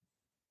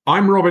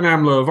I'm Robin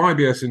Amlôt of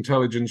IBS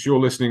Intelligence. You're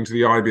listening to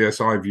the IBS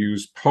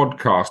iViews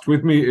podcast.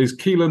 With me is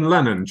Keelan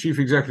Lennon, Chief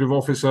Executive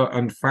Officer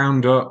and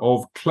founder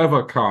of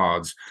Clever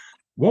Cards.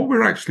 What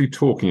we're actually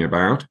talking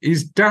about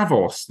is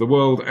Davos, the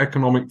World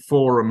Economic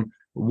Forum.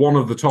 One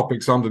of the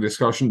topics under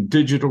discussion,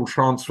 digital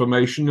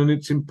transformation and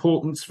its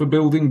importance for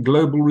building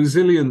global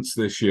resilience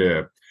this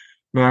year.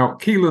 Now,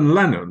 Keelan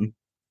Lennon,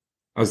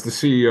 as the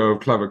CEO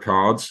of Clever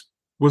Cards,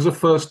 was a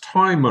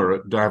first-timer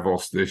at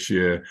Davos this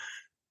year.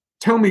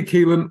 Tell me,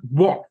 Keelan,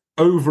 what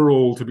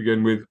overall, to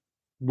begin with,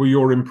 were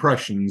your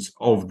impressions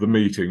of the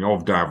meeting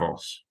of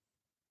Davos?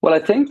 Well, I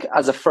think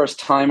as a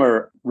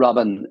first-timer,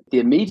 Robin, the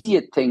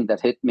immediate thing that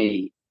hit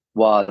me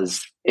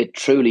was it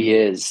truly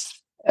is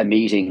a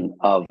meeting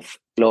of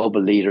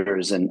global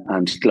leaders and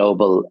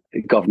global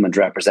government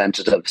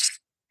representatives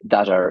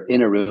that are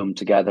in a room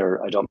together.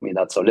 I don't mean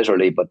that so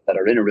literally, but that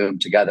are in a room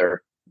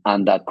together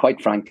and that,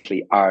 quite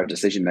frankly, are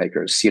decision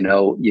makers. You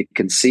know, you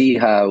can see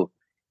how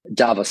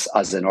Davos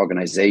as an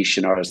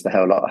organization or as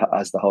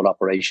the whole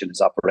operation is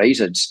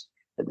operated,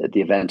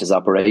 the event is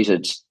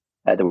operated,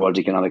 the World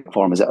Economic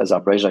Forum is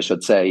operated, I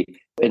should say.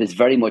 It is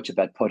very much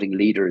about putting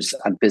leaders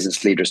and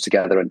business leaders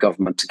together and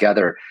government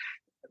together.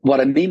 What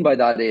I mean by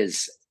that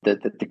is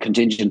that the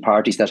contingent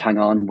parties that hang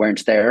on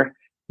weren't there.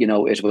 You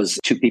know, it was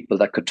two people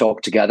that could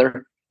talk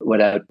together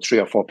without three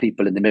or four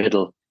people in the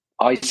middle.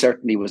 I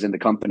certainly was in the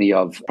company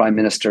of prime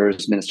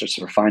ministers, ministers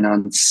for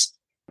finance,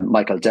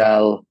 Michael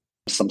Dell,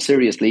 some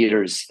serious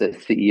leaders, the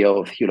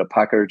CEO of Hewlett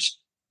Packard.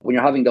 When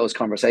you're having those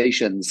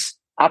conversations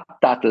at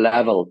that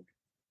level,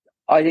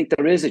 I think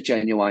there is a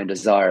genuine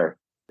desire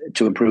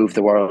to improve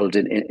the world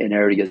in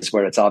areas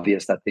where it's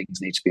obvious that things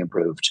need to be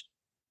improved.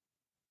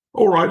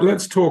 All right,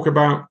 let's talk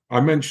about,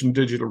 I mentioned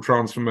digital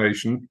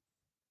transformation.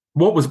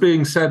 What was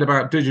being said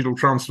about digital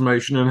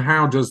transformation and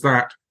how does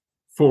that,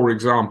 for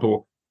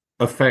example,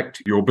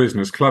 affect your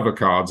business, Clever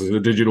Cards, as a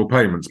digital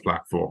payments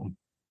platform?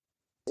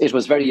 It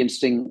was very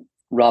interesting,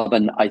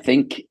 Robin. I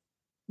think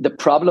the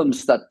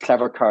problems that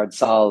Clever Cards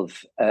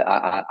solve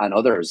and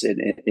others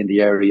in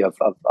the area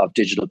of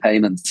digital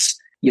payments,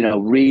 you know,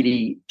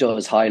 really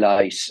does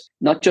highlight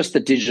not just the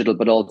digital,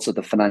 but also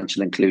the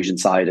financial inclusion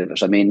side of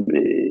it. I mean,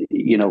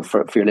 you know,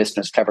 for your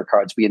listeners, Clever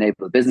Cards, we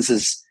enable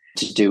businesses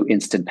to do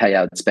instant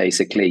payouts,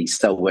 basically.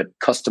 So with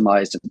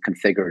customized and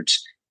configured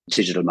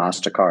digital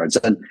MasterCards.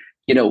 And,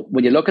 you know,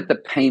 when you look at the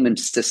payment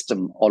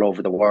system all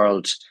over the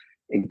world,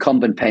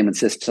 incumbent payment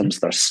systems,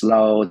 they're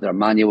slow, they're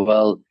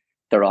manual,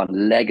 they're on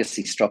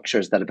legacy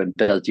structures that have been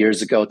built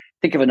years ago.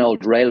 Think of an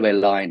old railway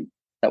line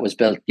that was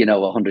built, you know,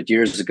 100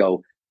 years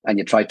ago, and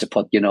you tried to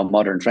put, you know,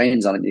 modern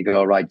trains on it, and you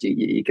go, right,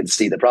 you can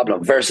see the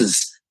problem.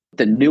 Versus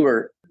the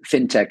newer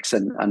fintechs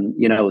and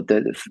you know,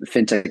 the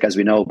fintech, as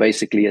we know,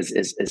 basically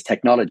is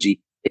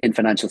technology in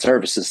financial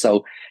services.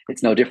 So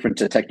it's no different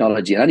to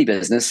technology in any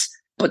business,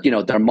 but, you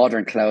know, they're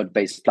modern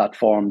cloud-based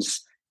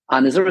platforms.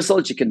 And as a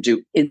result, you can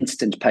do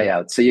instant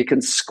payouts. So you can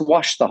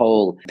squash the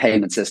whole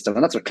payment system.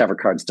 And that's what Clever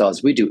Cards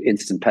does. We do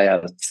instant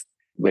payouts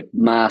with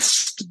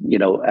mass, you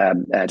know,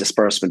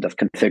 disbursement of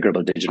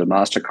configurable digital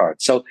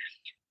MasterCards. So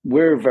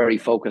we're very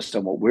focused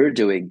on what we're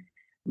doing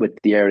with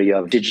the area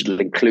of digital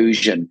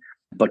inclusion.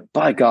 But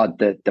by God,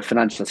 the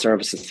financial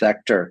services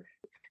sector,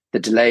 the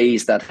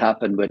delays that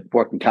happen with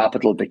working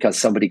capital because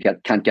somebody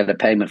can't get a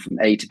payment from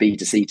A to B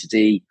to C to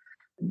D,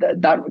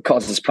 that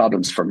causes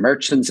problems for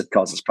merchants, it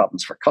causes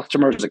problems for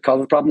customers, it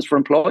causes problems for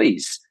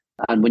employees.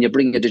 And when you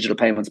bring a digital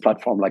payments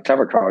platform like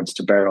Clever Cards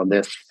to bear on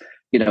this,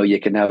 you know, you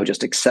can now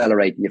just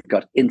accelerate and you've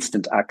got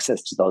instant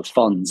access to those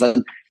funds.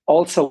 And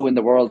also in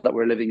the world that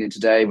we're living in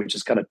today, which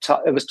is kind of,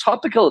 it was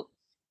topical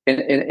in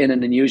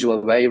an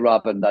unusual way,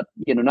 Robin, that,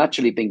 you know,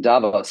 naturally being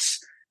Davos,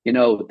 you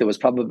know, there was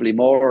probably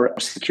more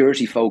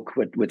security folk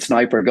with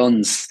sniper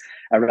guns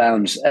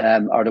around,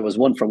 or there was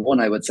one for one,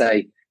 I would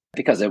say,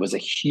 because there was a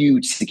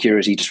huge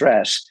security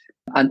threat.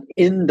 And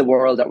in the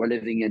world that we're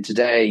living in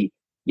today,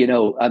 you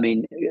know, I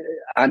mean,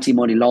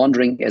 anti-money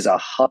laundering is a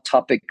hot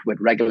topic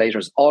with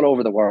regulators all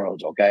over the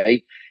world,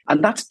 okay?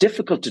 And that's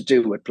difficult to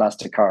do with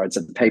plastic cards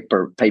and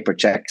paper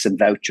checks and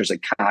vouchers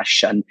and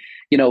cash and,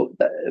 you know,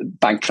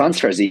 bank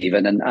transfers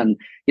even. And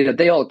you know,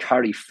 they all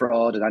carry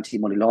fraud and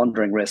anti-money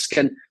laundering risk.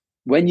 And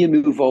when you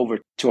move over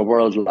to a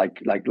world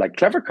like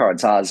Clever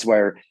Cards has,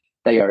 where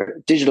they are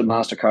digital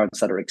MasterCards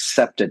that are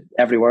accepted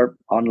everywhere,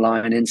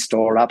 online,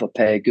 in-store, Apple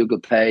Pay, Google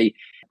Pay,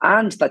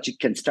 and that you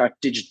can start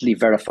digitally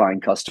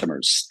verifying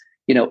customers.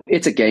 You know,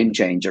 it's a game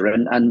changer.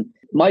 And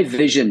my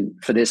vision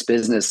for this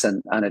business,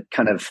 and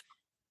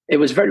it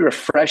was very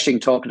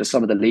refreshing talking to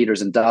some of the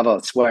leaders in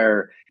Davos,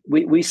 where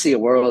we see a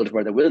world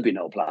where there will be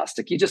no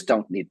plastic. You just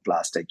don't need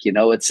plastic. You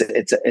know,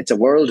 it's a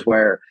world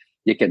where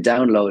you can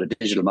download a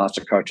digital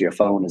MasterCard to your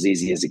phone as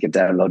easy as you can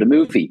download a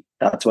movie.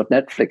 That's what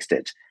Netflix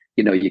did.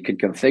 You know, you can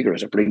configure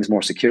it. It brings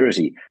more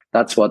security.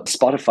 That's what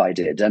Spotify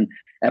did.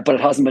 But it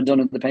hasn't been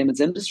done in the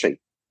payments industry.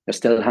 They're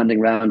still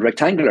handing around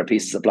rectangular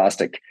pieces of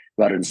plastic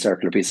rather than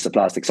circular pieces of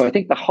plastic. So I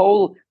think the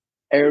whole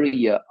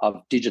area of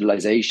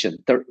digitalization,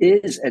 there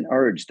is an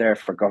urge there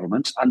for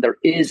government and there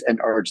is an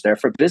urge there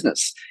for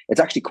business. It's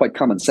actually quite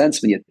common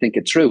sense when you think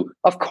it through.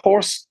 Of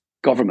course,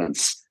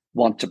 governments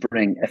want to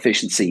bring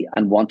efficiency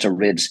and want to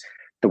rid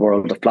the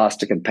world of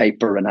plastic and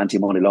paper and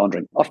anti-money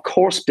laundering. Of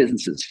course,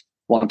 businesses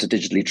want to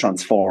digitally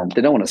transform.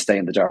 They don't want to stay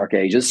in the dark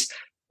ages,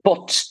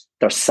 but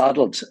they're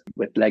saddled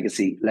with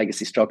legacy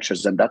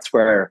structures. And that's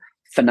where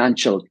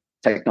financial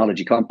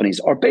technology companies,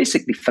 or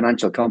basically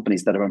financial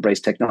companies that have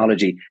embraced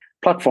technology,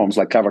 platforms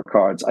like Clever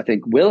Cards, I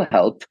think will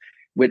help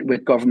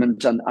with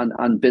government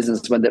and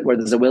business where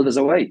there's a will, there's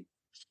a way.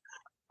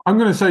 I'm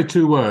going to say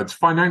two words: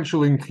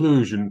 financial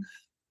inclusion.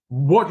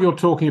 What you're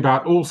talking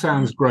about all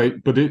sounds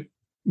great, but it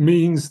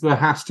means there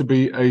has to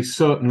be a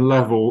certain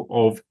level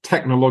of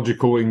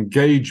technological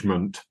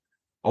engagement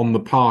on the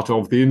part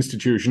of the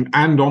institution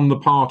and on the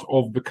part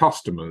of the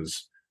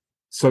customers.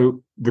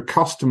 So the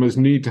customers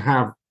need to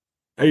have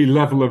a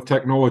level of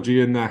technology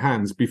in their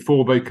hands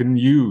before they can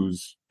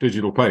use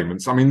digital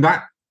payments. I mean,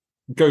 that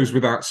goes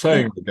without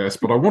saying, I guess,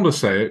 but I want to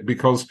say it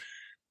because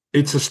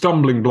it's a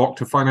stumbling block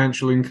to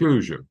financial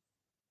inclusion.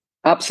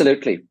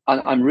 Absolutely.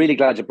 And I'm really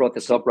glad you brought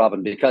this up,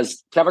 Robin,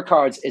 because Clever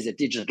Cards is a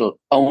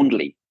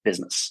digital-only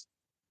business,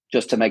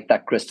 just to make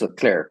that crystal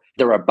clear.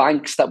 There are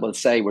banks that will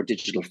say we're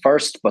digital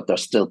first, but they're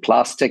still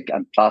plastic,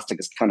 and plastic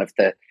is kind of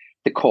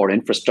the core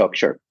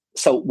infrastructure.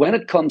 So when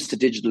it comes to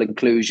digital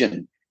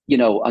inclusion,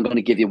 I'm going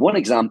to give you one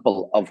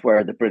example of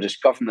where the British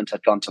government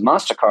had gone to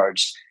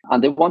MasterCard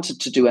and they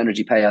wanted to do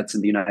energy payouts in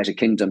the United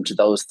Kingdom to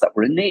those that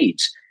were in need.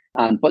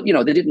 But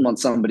they didn't want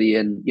somebody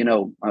in,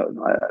 I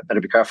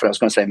better be careful, I was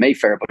going to say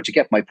Mayfair, but you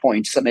get my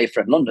point. It's a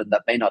Mayfair in London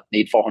that may not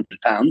need £400.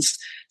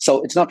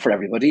 So it's not for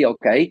everybody,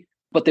 okay?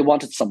 But they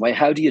wanted some way.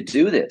 How do you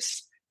do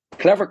this?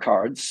 Clever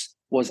Cards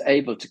was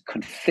able to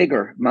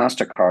configure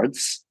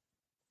MasterCards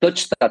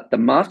such that the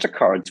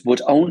MasterCards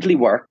would only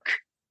work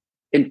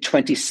in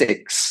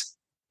 26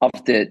 of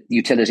the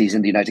utilities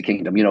in the United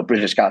Kingdom,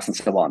 British Gas and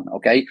so on,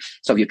 okay?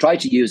 So if you try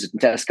to use it in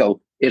Tesco,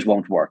 it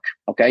won't work,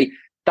 okay?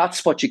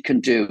 That's what you can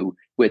do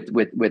with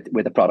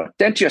a product.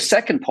 Then to your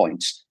second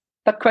point,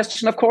 that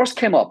question, of course,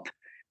 came up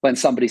when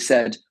somebody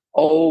said,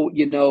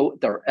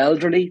 they're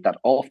elderly. That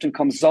often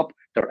comes up.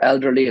 They're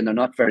elderly and they're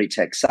not very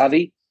tech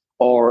savvy,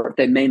 or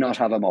they may not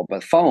have a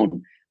mobile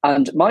phone.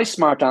 And my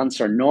smart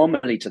answer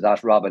normally to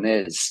that, Robin,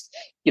 is,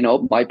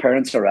 my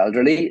parents are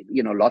elderly.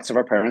 Lots of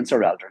our parents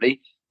are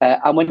elderly.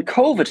 And when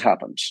COVID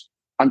happened,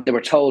 and they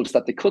were told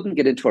that they couldn't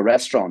get into a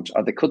restaurant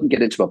or they couldn't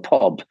get into a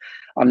pub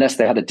unless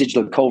they had a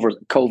digital COVID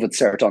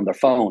cert on their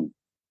phone,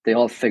 they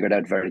all figured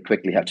out very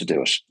quickly how to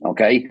do it.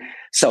 Okay,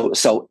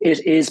 so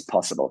it is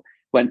possible.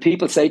 When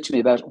people say to me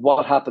about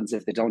what happens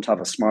if they don't have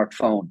a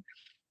smartphone,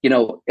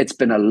 it's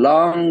been a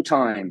long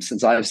time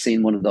since I've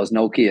seen one of those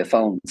Nokia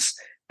phones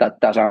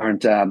that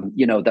aren't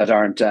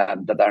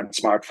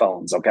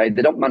smartphones. Okay,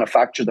 they don't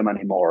manufacture them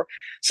anymore.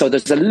 So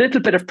there's a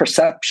little bit of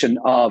perception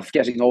of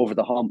getting over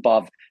the hump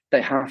of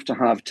they have to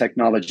have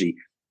technology.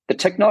 The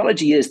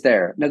technology is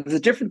there. Now, there's a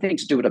different thing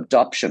to do with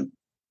adoption.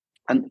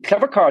 And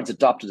Clever Cards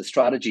adopted a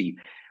strategy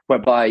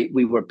whereby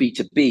we were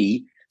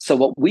B2B. So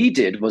what we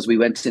did was we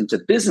went into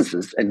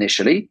businesses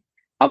initially,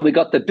 and we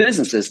got the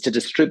businesses to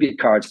distribute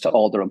cards to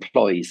all their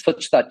employees,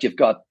 such that you've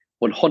got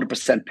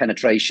 100%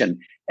 penetration.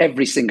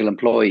 Every single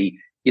employee,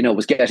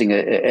 was getting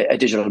a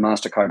digital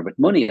MasterCard with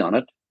money on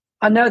it.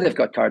 And now they've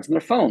got cards on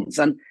their phones.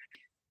 And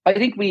I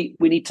think we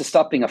need to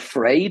stop being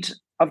afraid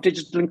of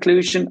digital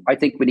inclusion. I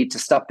think we need to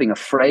stop being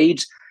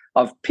afraid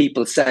of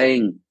people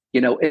saying,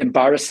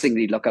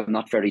 embarrassingly, look, I'm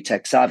not very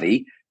tech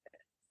savvy.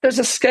 There's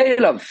a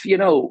scale of,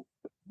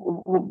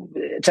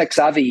 tech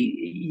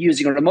savvy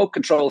using a remote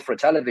control for a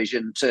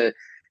television to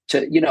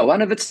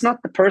and if it's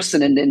not the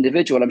person and the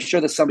individual, I'm sure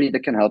there's somebody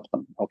that can help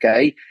them.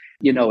 Okay.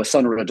 A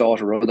son or a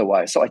daughter or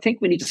otherwise. So I think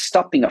we need to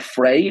stop being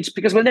afraid,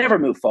 because we'll never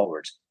move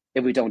forward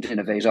if we don't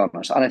innovate on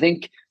it. And I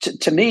think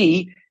to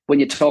me, when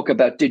you talk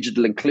about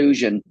digital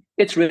inclusion,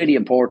 it's really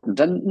important.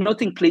 And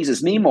nothing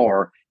pleases me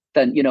more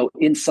than,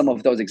 in some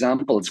of those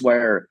examples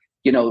where,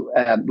 we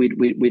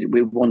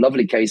one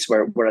lovely case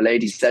where a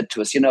lady said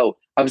to us,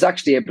 I was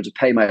actually able to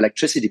pay my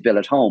electricity bill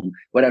at home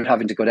without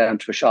having to go down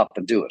to a shop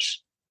and do it.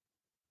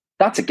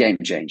 That's a game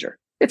changer.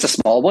 It's a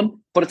small one,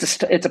 but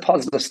it's a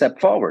positive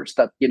step forward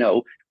that,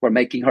 we're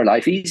making her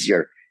life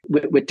easier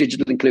with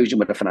digital inclusion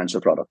with a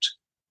financial product.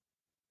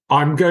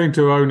 I'm going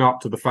to own up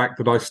to the fact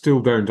that I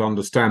still don't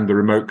understand the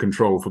remote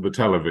control for the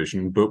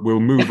television, but we'll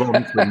move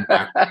on from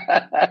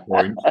that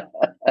point.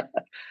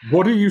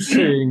 What are you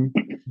seeing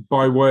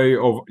by way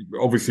of,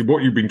 obviously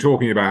what you've been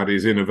talking about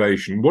is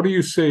innovation. What are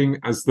you seeing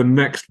as the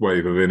next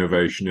wave of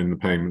innovation in the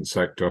payment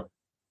sector?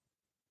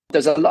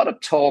 There's a lot of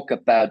talk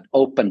about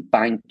open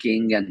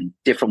banking and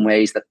different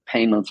ways that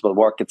payments will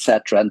work,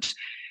 etc. And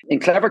in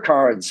Clever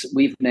Cards,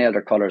 we've nailed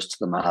our colours to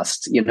the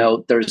mast.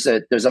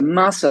 There's a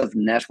massive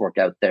network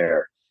out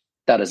there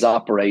that is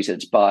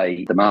operated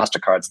by the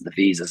MasterCards and the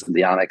Visas and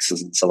the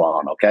Amexes and so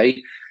on,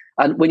 okay?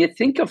 And when you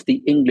think of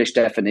the English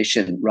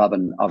definition,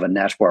 Robin, of a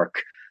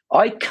network,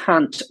 I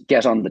can't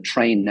get on the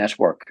train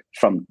network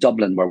from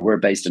Dublin, where we're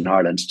based in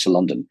Ireland, to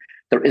London.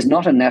 There is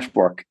not a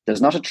network,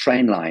 there's not a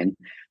train line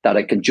that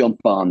I can jump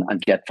on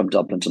and get from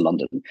Dublin to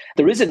London.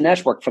 There is a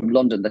network from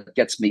London that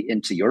gets me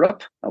into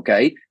Europe,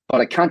 okay,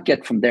 but I can't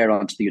get from there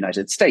onto the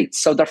United States.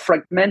 So they're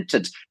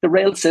fragmented. The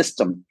rail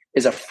system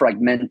is a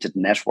fragmented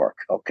network,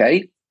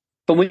 okay?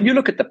 But when you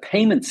look at the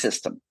payment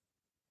system,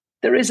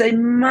 there is a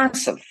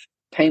massive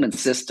payment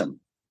system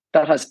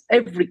that has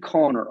every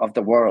corner of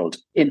the world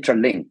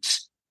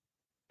interlinked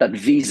that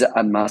Visa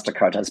and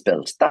MasterCard has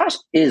built. That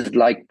is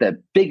like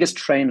the biggest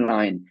train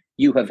line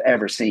you have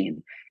ever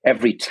seen.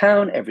 Every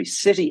town, every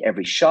city,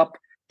 every shop,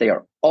 they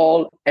are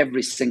all,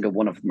 every single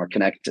one of them are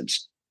connected.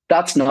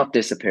 That's not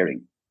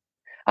disappearing.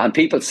 And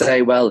people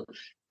say, well,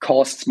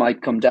 costs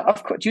might come down.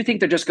 Of course, do you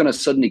think they're just going to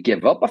suddenly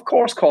give up? Of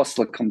course, costs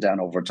will come down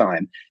over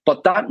time,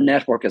 but that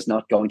network is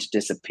not going to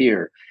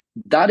disappear.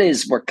 That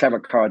is where Clever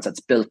Cards has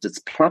built its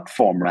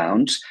platform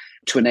around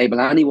to enable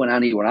anyone,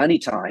 anywhere,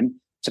 anytime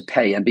to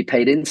pay and be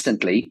paid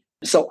instantly.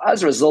 So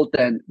as a result,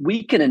 then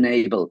we can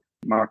enable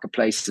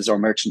marketplaces or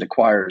merchant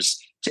acquirers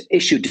to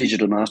issue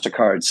digital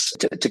MasterCards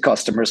to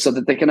customers so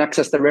that they can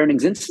access their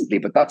earnings instantly.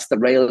 But that's the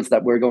rails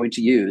that we're going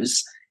to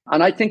use.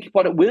 And I think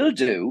what it will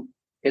do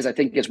is I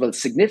think it will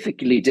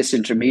significantly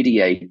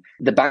disintermediate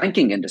the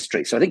banking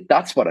industry. So I think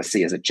that's what I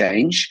see as a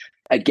change.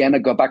 Again, I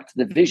go back to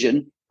the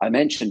vision. I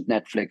mentioned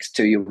Netflix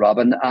to you,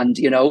 Robin, and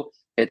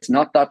it's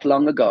not that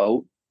long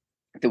ago,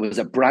 there was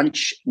a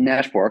branch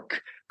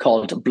network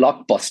called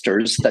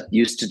Blockbusters that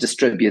used to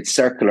distribute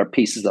circular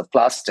pieces of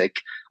plastic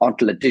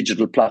onto a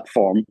digital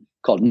platform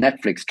called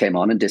Netflix came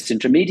on and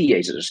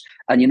disintermediated it.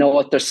 And you know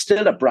what? There's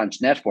still a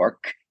branch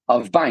network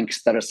of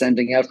banks that are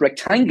sending out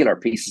rectangular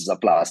pieces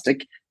of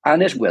plastic,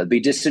 and it will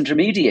be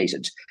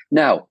disintermediated.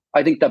 Now,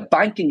 I think the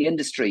banking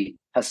industry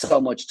has so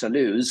much to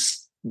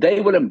lose.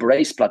 They will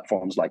embrace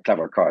platforms like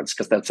Clever Cards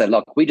because they'll say,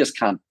 look, we just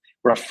can't.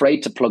 We're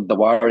afraid to plug the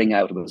wiring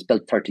out. It was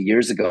built 30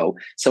 years ago.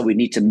 So we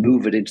need to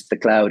move it into the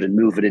cloud and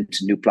move it into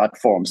new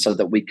platforms so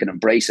that we can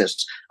embrace it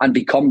and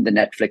become the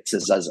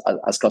Netflixes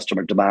as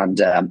customer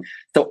demand.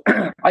 So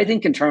I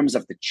think in terms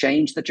of the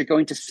change that you're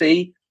going to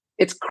see,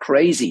 it's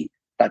crazy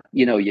that,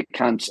 you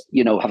can't,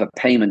 have a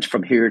payment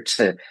from here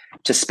to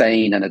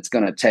Spain and it's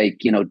going to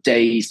take,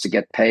 days to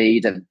get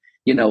paid. And,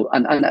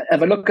 and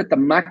if I look at the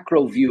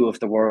macro view of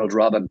the world,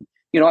 Robin,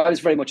 I was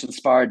very much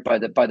inspired by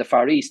the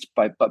Far East,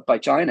 by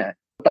China.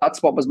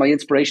 That's what was my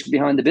inspiration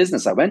behind the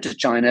business. I went to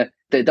China.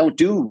 They don't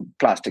do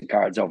plastic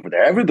cards over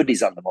there.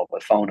 Everybody's on the mobile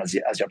phone, as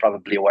you're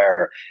probably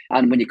aware.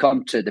 And when you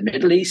come to the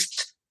Middle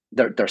East,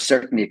 they're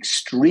certainly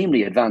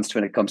extremely advanced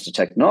when it comes to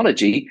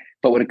technology.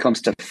 But when it comes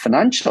to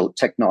financial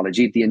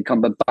technology, the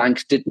incumbent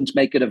banks didn't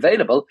make it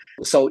available.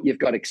 So you've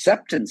got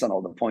acceptance on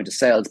all the point of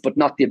sales, but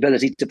not the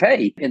ability to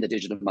pay in the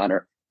digital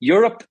manner.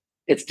 Europe,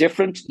 it's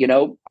different.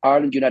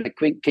 Ireland, United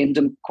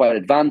Kingdom, quite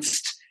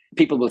advanced.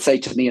 People will say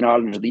to me in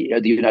Ireland or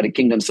the United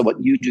Kingdom, so what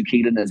you do,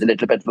 Keelan, is a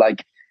little bit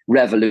like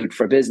Revolut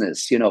for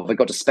business. If I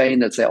go to Spain,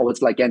 they'll say, oh,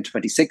 it's like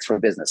N26 for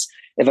business.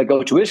 If I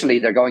go to Italy,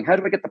 they're going, how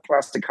do I get the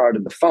plastic card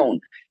in the phone?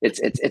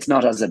 It's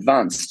not as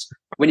advanced.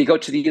 When you go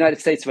to the United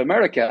States of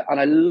America, and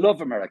I love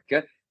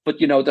America, but,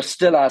 they're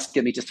still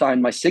asking me to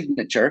sign my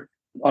signature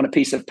on a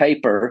piece of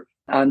paper.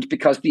 And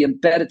because the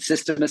embedded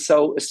system is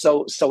so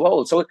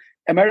old. So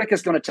America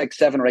is going to take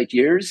 7 or 8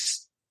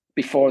 years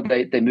before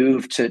they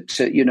move to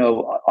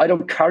I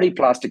don't carry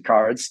plastic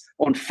cards,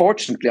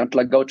 unfortunately,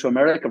 until I go to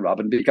America,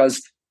 Robin, because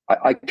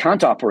I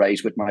can't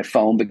operate with my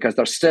phone because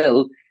there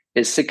still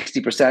is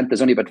 60%.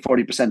 There's only about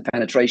 40%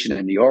 penetration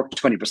in New York,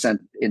 20%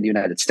 in the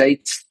United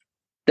States.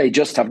 They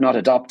just have not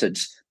adopted,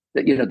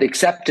 the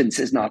acceptance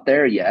is not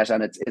there yet,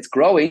 and it's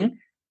growing,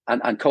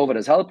 and COVID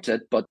has helped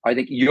it. But I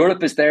think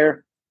Europe is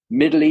there,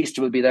 Middle East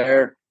will be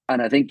there,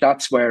 and I think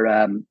that's where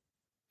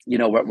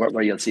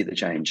where you'll see the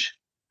change.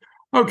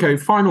 Okay,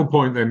 final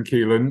point then,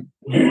 Keelan.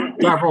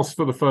 Davos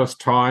for the first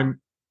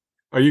time.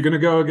 Are you going to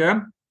go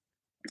again?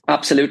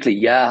 Absolutely,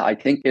 yeah. I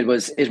think it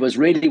was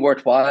really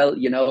worthwhile.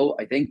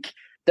 I think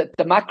that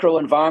the macro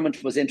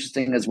environment was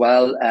interesting as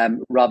well.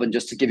 Robin,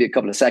 just to give you a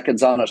couple of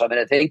seconds on it. I mean,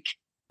 I think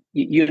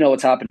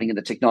what's happening in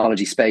the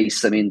technology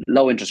space. I mean,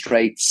 low interest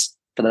rates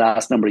for the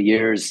last number of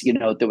years.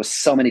 There was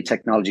so many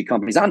technology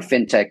companies and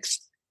fintechs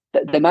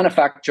that they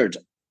manufactured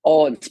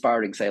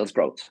awe-inspiring sales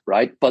growth,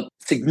 right? But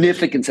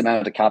significant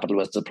amount of capital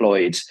was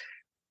deployed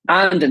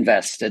and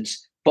invested,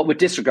 but with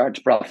disregard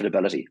to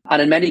profitability. And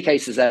in many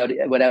cases,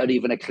 without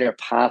even a clear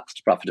path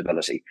to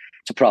profitability,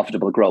 to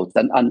profitable growth.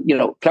 And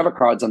Clever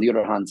Cards, on the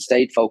other hand,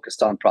 stayed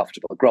focused on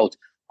profitable growth.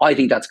 I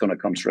think that's going to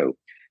come through.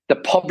 The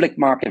public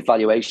market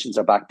valuations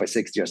are back by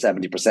 60 or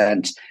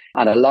 70%.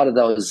 And a lot of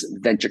those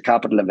venture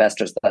capital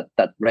investors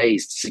that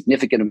raised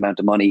significant amount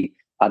of money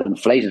at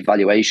inflated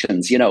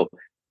valuations,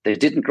 they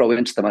didn't grow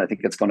into them, and I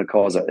think it's going to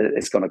cause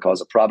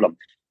a problem.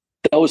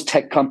 Those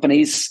tech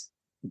companies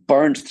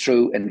burned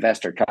through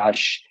investor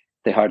cash.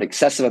 They hired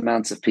excessive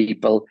amounts of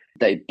people.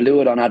 They blew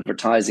it on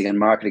advertising and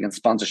marketing and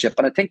sponsorship.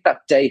 And I think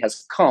that day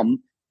has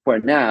come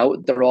where now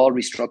they're all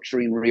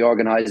restructuring,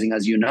 reorganizing,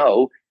 as you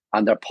know,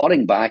 and they're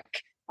pulling back.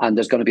 And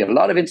there's going to be a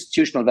lot of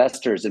institutional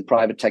investors in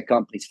private tech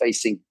companies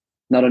facing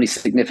not only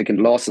significant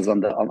losses on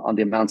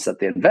the amounts that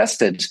they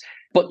invested,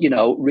 but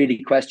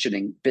really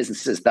questioning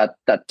businesses that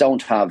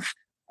don't have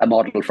a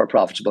model for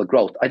profitable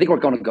growth. I think we're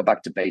going to go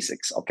back to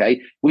basics.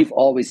 Okay, we've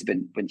always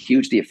been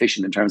hugely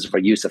efficient in terms of our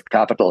use of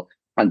capital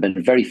and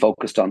been very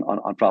focused on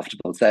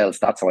profitable sales.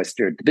 That's how I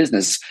steered the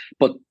business.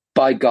 But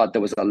by God,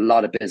 there was a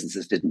lot of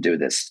businesses didn't do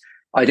this.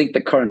 I think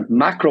the current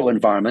macro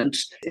environment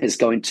is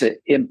going to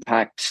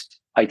impact,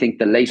 I think,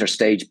 the later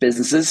stage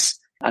businesses,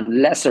 and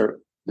lesser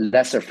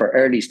for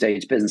early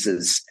stage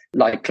businesses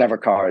like Clever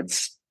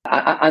Cards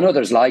and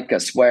others like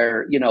us,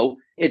 where,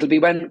 it'll be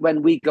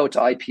when we go to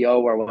IPO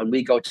or when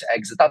we go to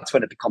exit, that's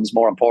when it becomes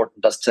more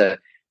important as to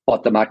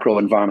what the macro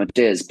environment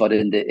is. But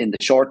in the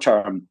short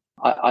term,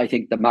 I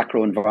think the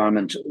macro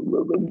environment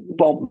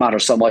won't matter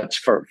so much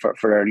for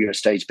earlier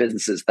stage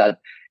businesses that,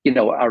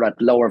 are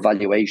at lower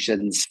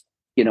valuations,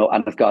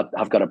 and have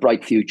got a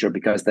bright future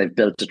because they've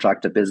built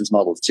attractive business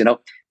models. There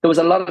was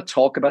a lot of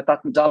talk about that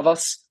in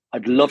Davos.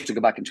 I'd love to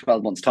go back in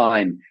 12 months'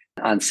 time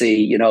and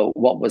see,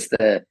 what was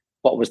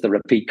the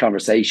repeat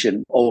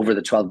conversation over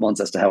the 12 months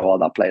as to how all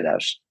that played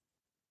out.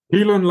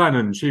 Keelan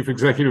Lennon, Chief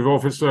Executive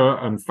Officer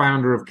and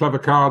founder of Clever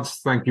Cards,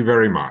 thank you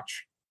very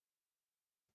much.